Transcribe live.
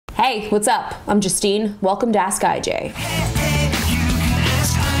Hey, what's up? I'm Justine. Welcome to Ask IJ.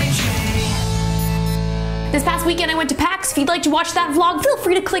 This past weekend I went to PAX. If you'd like to watch that vlog, feel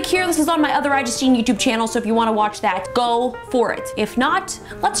free to click here. This is on my other iJustine YouTube channel, so if you want to watch that, go for it. If not,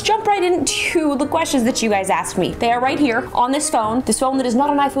 let's jump right into the questions that you guys asked me. They are right here on this phone that is not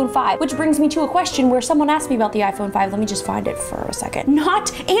an iPhone 5, which brings me to a question where someone asked me about the iPhone 5. Let me just find it for a second. Not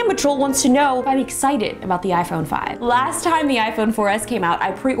Amatrol wants to know if I'm excited about the iPhone 5. Last time the iPhone 4S came out,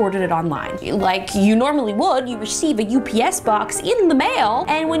 I pre-ordered it online. Like you normally would, you receive a UPS box in the mail,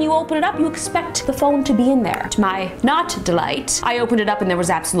 and when you open it up, you expect the phone to be in there. To my not delight, I opened it up and there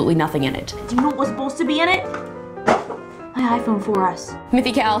was absolutely nothing in it. Do you know what was supposed to be in it? My iPhone 4S.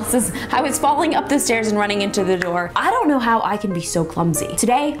 Mithy Cal says, I was falling up the stairs and running into the door. I don't know how I can be so clumsy.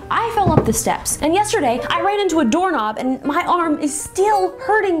 Today, I fell up the steps, and yesterday, I ran into a doorknob and my arm is still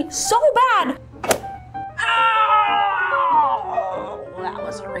hurting so bad. Oh, that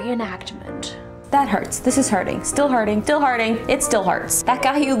was a reenactment. That hurts. This is hurting. Still hurting. Still hurting. It still hurts. That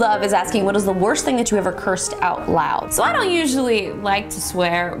guy you love is asking, what is the worst thing that you ever cursed out loud? So I don't usually like to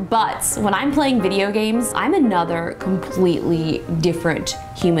swear, but when I'm playing video games, I'm another completely different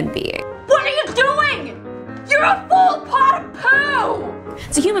human being. What are you doing? You're a full pot of poo!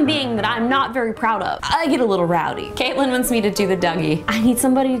 It's a human being that I'm not very proud of. I get a little rowdy. Caitlin wants me to do the Dougie. I need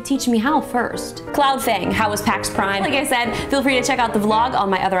somebody to teach me how first. Cloud Fang, how was PAX Prime? Like I said, feel free to check out the vlog on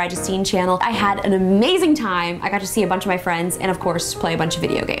my other iJustine channel. I had an amazing time. I got to see a bunch of my friends and of course play a bunch of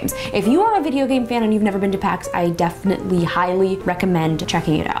video games. If you are a video game fan and you've never been to PAX, I definitely highly recommend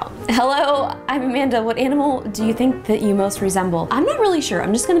checking it out. Hello, I'm Amanda. What animal do you think that you most resemble? I'm not really sure.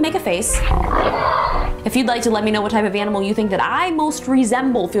 I'm just gonna make a face. If you'd like to let me know what type of animal you think that I most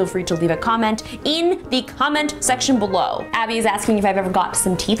resemble, feel free to leave a comment in the comment section below. Abby is asking if I've ever got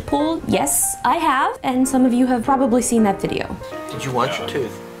some teeth pulled. Yes, I have, and some of you have probably seen that video. Did you want your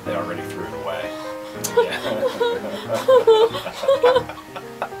tooth? They already threw it away.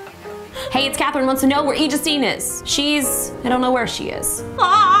 Hey, it's Catherine wants to know where iJustine is. I don't know where she is. Oh,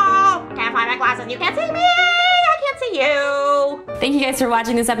 I can't find my glasses, you can't see me! I can't see you! Thank you guys for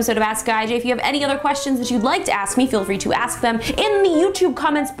watching this episode of Ask IJ. If you have any other questions that you'd like to ask me, feel free to ask them in the YouTube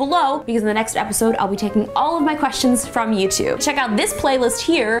comments below, because in the next episode, I'll be taking all of my questions from YouTube. Check out this playlist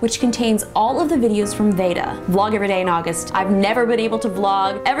here, which contains all of the videos from Veda. Vlog every day in August. I've never been able to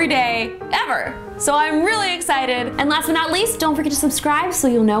vlog every day, ever. So I'm really excited. And last but not least, don't forget to subscribe so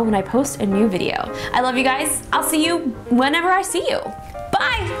you'll know when I post a new video. I love you guys. I'll see you whenever I see you.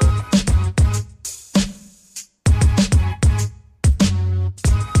 Bye!